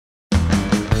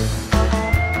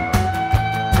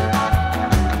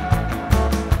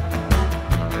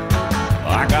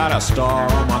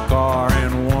star on my car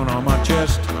and one on my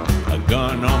chest, a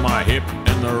gun on my hip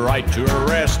and the right to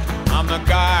arrest. I'm the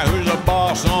guy who's the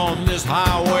boss on this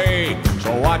highway,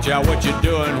 so watch out what you're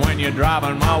doing when you're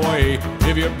driving my way.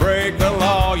 If you break the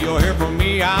law, you'll hear from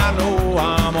me, I know.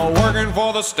 I'm working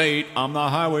for the state, I'm the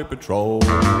highway patrol.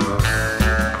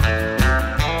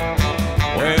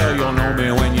 Well, you'll know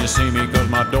me when you see me, 'cause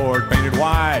my door's painted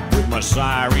white, with my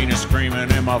siren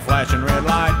screaming and my flashing red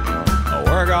light. I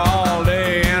work all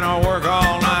day and I work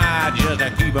all night, just to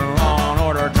keep it law and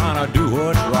order, trying to do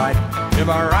what's right. If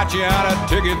I write you out a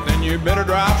ticket, then you better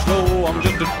drive slow. I'm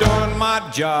just doing my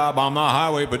job, I'm the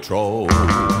highway patrol.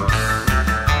 I'm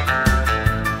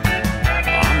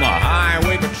the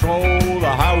highway patrol,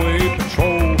 the highway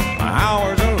patrol. My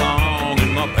hours are long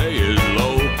and my pay is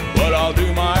low, but I'll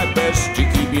do my best to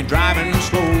keep you driving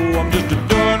slow. I'm just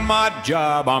doing my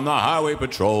job, I'm the highway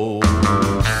patrol.